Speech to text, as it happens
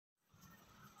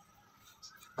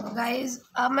गाइस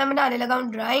अब मैं बनाने लगा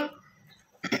हूँ ड्राइंग।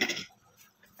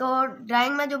 तो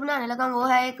ड्राइंग में जो बनाने लगा हूँ वो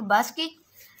है एक बस की।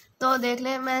 तो देख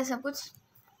ले, मैं सब कुछ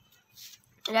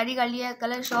रेडी कर लिया है।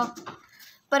 कलर शॉप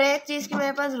पर एक चीज़ की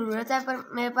मेरे पास ज़रूरत है, पर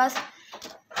मेरे पास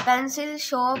पेंसिल,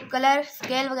 शॉप, कलर,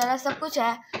 स्केल वगैरह सब कुछ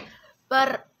है,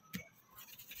 पर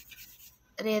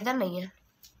रेजर नहीं है।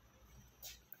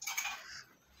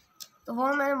 तो वो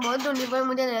मैंने बहुत ढूंढी पर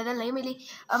मुझे रेजर नहीं मिली।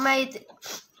 अब मैं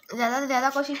ज़्यादा से ज़्यादा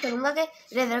कोशिश करूँगा कि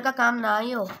रेजर का काम ना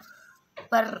ही हो,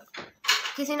 पर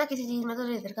किसी ना किसी चीज़ में तो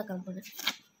रेजर का काम होना।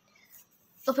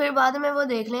 तो फिर बाद में वो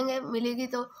देख लेंगे, मिलेगी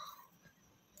तो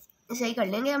सही कर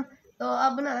लेंगे हम। तो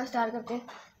अब बनाना स्टार्ट करते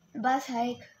हैं। बस है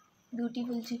एक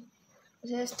ब्यूटीफुल सी,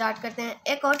 उसे स्टार्ट करते हैं।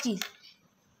 एक और चीज़,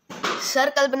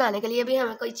 सर्कल बनाने के लिए भी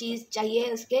हमें कोई चीज़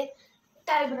चाहिए, उसके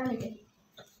टायर बनाने के लिए।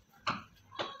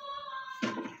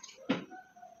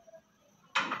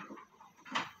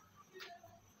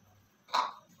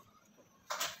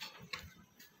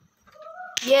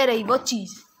 ये रही वो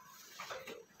चीज़।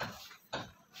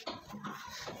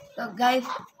 तो गाइस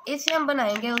इसे हम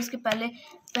बनाएंगे, उसके पहले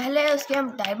उसके हम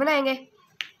टायर बनाएंगे।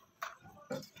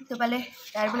 तो पहले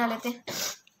टायर बना लेते हैं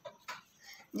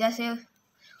जैसे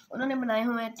उन्होंने बनाए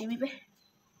हुए हैं टीवी पे।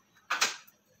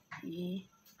 ये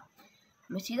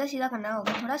हमें सीधा सीधा करना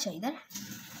होगा, थोड़ा सा इधर,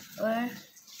 और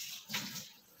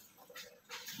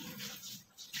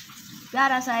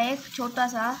प्यारा सा एक छोटा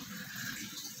सा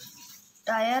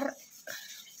टायर।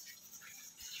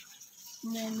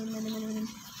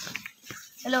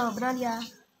 हेलो, बना लिया।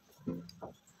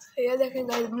 ये देखें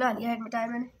गाइस, बना लिया है टायर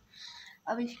मैंने।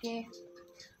 अब इसके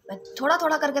मैं थोड़ा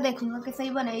थोड़ा करके देखूंगा कि सही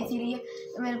बने, इसीलिए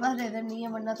तो मेरे पास रेजर नहीं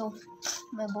है, वरना तो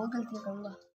मैं बहुत गलतियाँ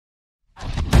करूँगा।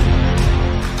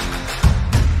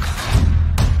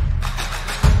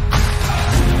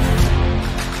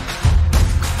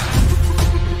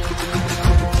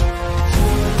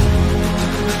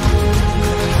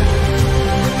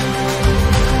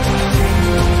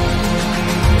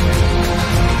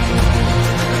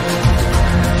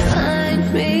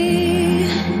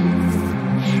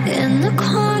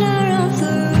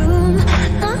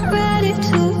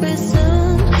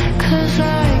 Cause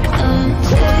like I'm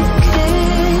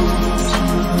taking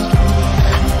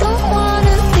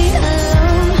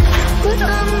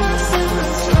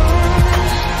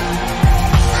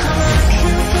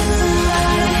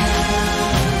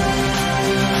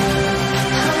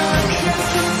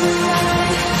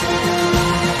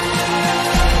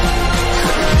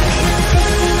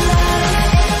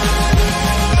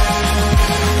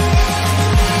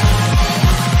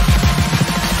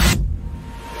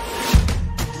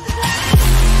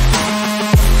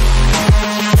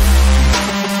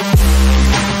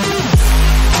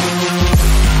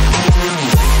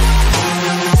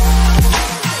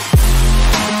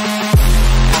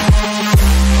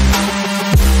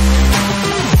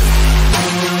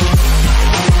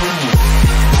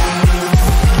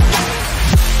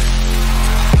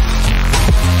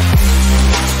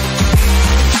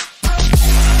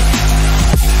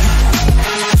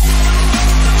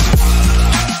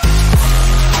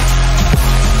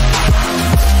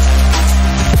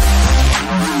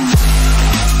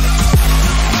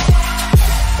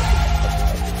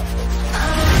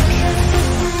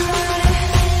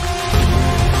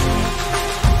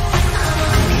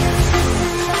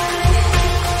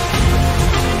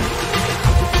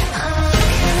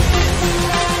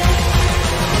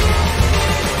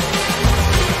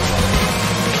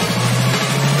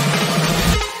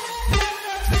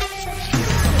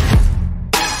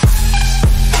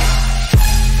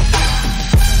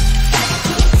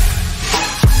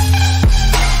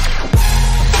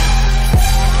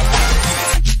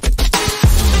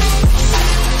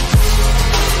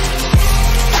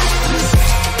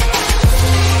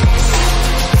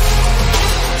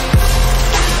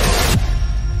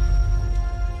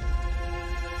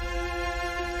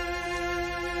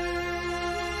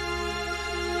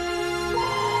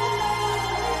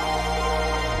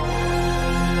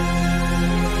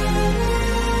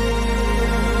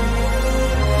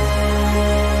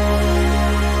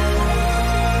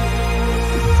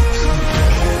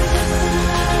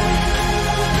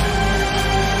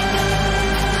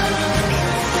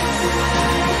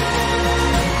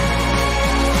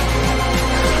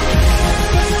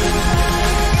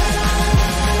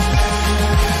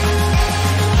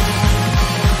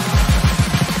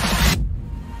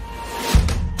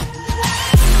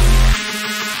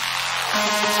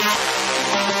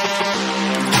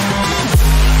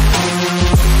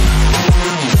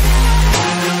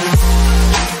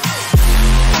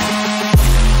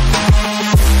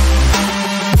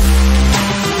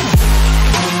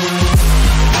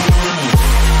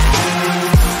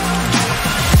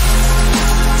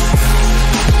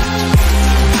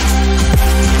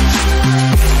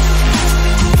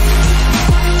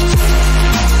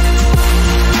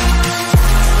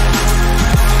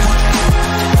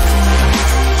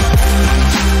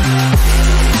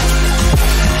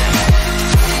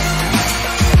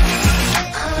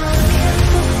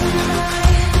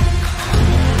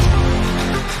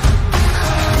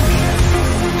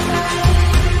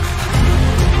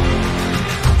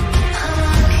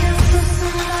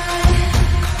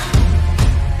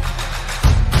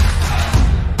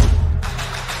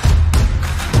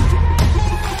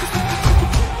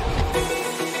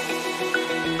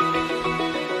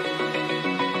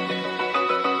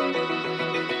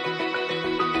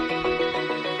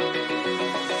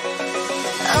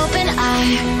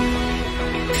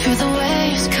tide. Feel the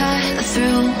waves cut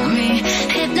through me,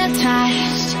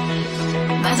 hypnotized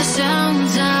by the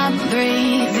sounds I'm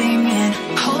breathing in.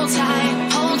 Hold tight,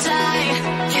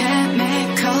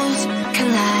 chemicals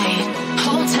collide.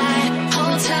 Hold tight,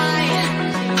 hold tight,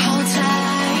 hold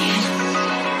tight.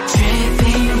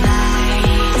 Dripping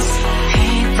lights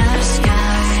paint the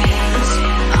skies,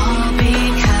 all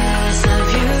because of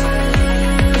you.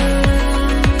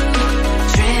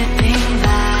 Dripping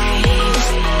lights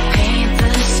paint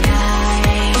the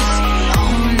skies,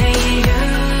 only you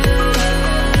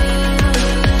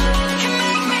can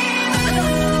make me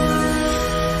move.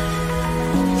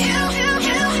 You can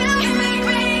make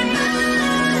me move.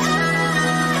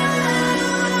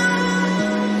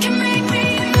 Can make me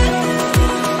move.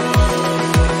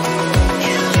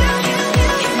 You can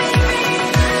make me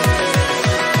move.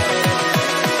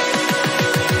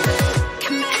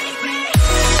 Can make me.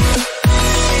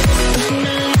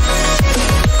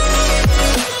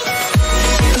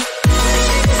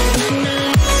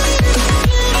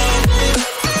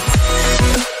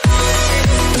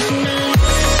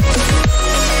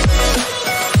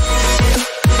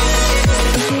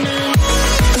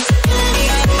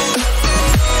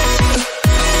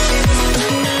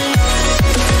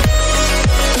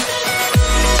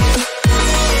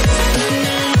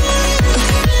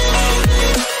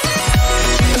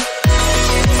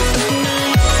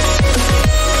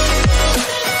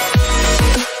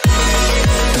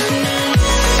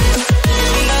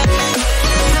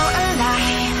 Feel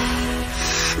alive,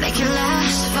 make it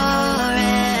last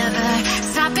forever.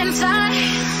 Stop in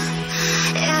time,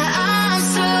 yeah, I'm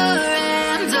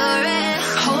surrendering.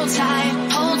 Hold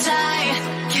tight,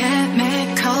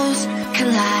 chemicals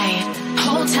collide.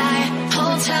 Hold tight,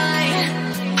 hold tight,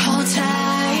 hold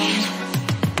tight.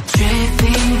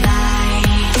 Dripping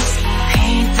lights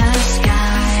paint the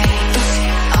skies,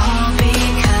 all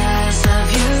because of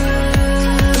you.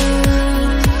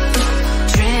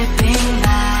 Dripping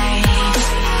lights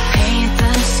paint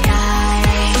the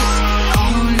skies,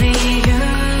 only you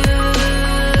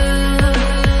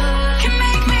can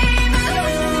make me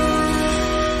move.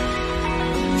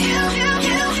 You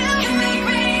can make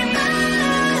me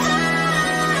move.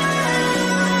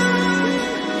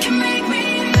 Can make me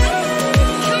move.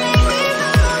 Can make me move.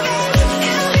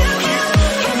 You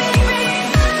can make me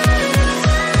move.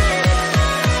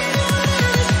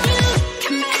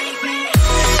 Can make me.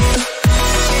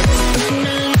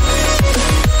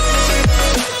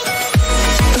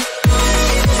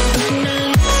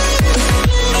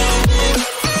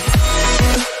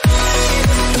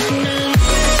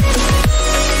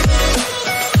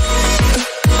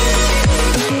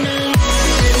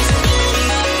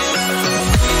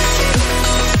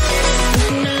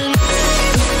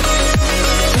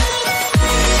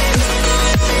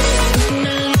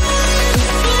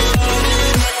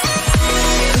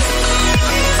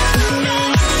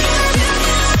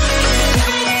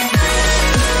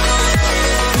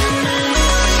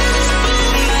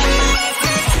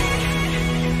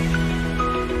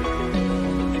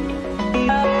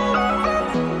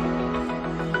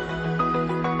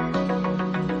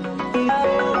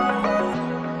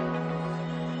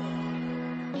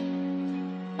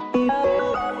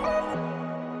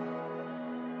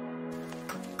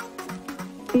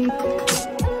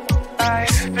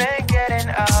 I've been getting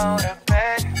out of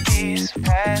bed these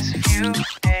past few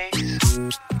days.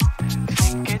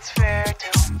 Think it's fair to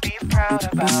be proud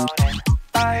about it.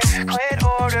 I've quit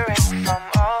ordering from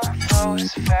all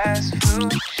those fast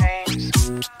food chains.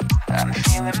 I'm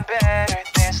feeling better,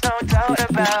 there's no doubt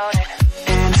about it.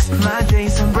 And my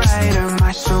days are brighter,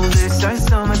 my shoulders are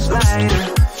so much lighter.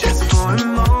 Just for a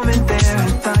moment there, I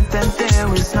thought that there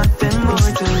was nothing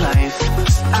more to life.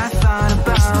 I thought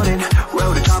about it,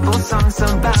 wrote a couple songs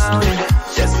about it.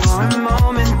 Just for a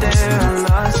moment there, I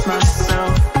lost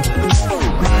myself.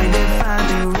 Mind if I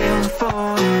be real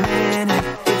for a minute?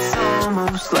 It's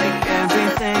almost like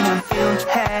everything I feel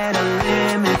had a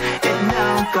limit. It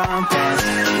now gone past,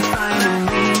 finding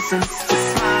reasons to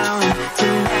smile and to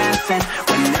laugh at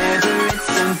whenever it's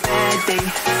a bad day.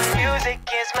 Music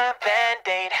is my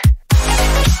band-aid.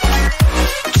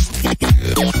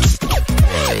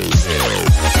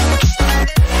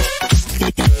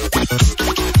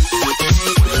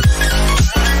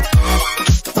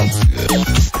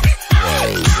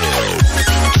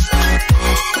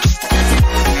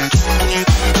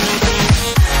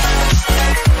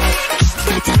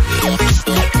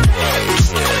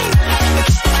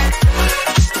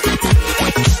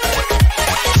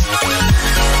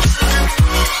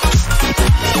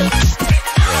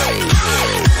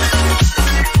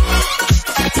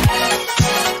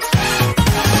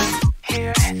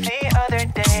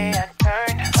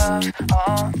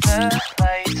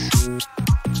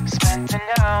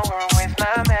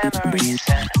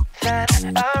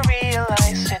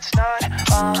 realize it's not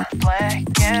all black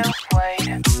and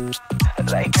white.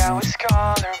 Like I was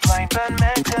colorblind, but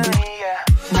mentally, yeah.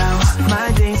 Now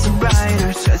my days are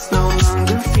brighter, just no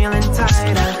longer feeling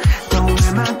tighter. Don't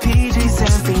wear my PJs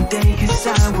every day, cause I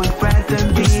would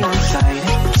rather be outside.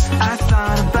 I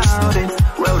thought about it,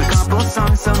 wrote a couple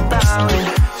songs about it.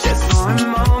 Just for a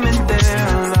moment there,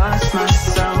 I lost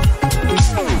myself.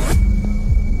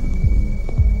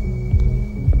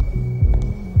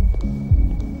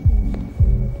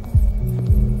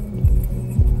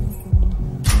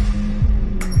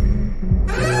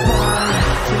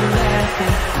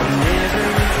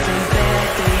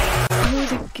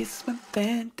 It's my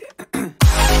band.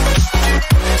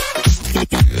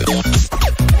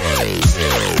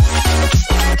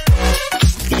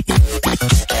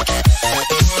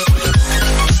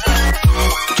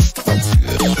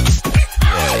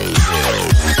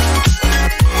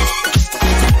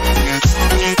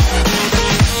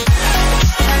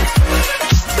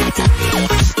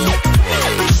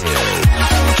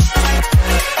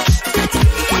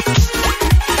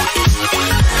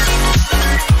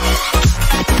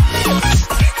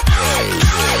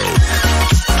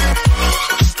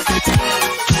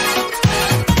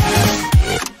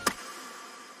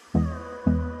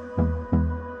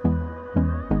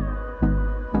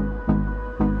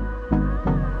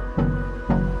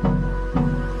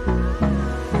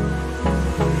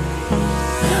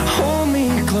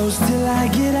 Till I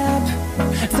get up,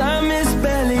 time is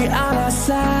barely on our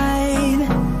side.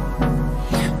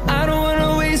 I don't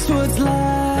wanna waste what's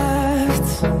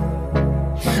left.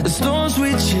 The storms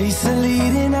we chase are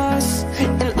leading us,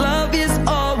 and love is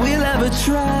all we'll ever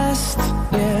trust.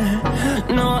 Yeah,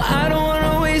 no, I don't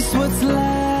wanna waste what's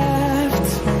left.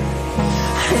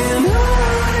 And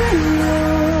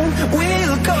on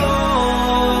we'll go,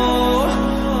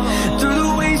 through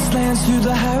the wastelands, through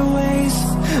the highways,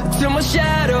 till my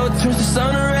shadow turns to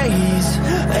sun rays.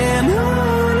 And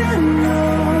on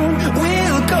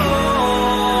we'll go,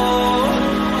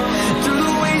 through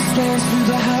the wastelands, through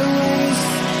the highways.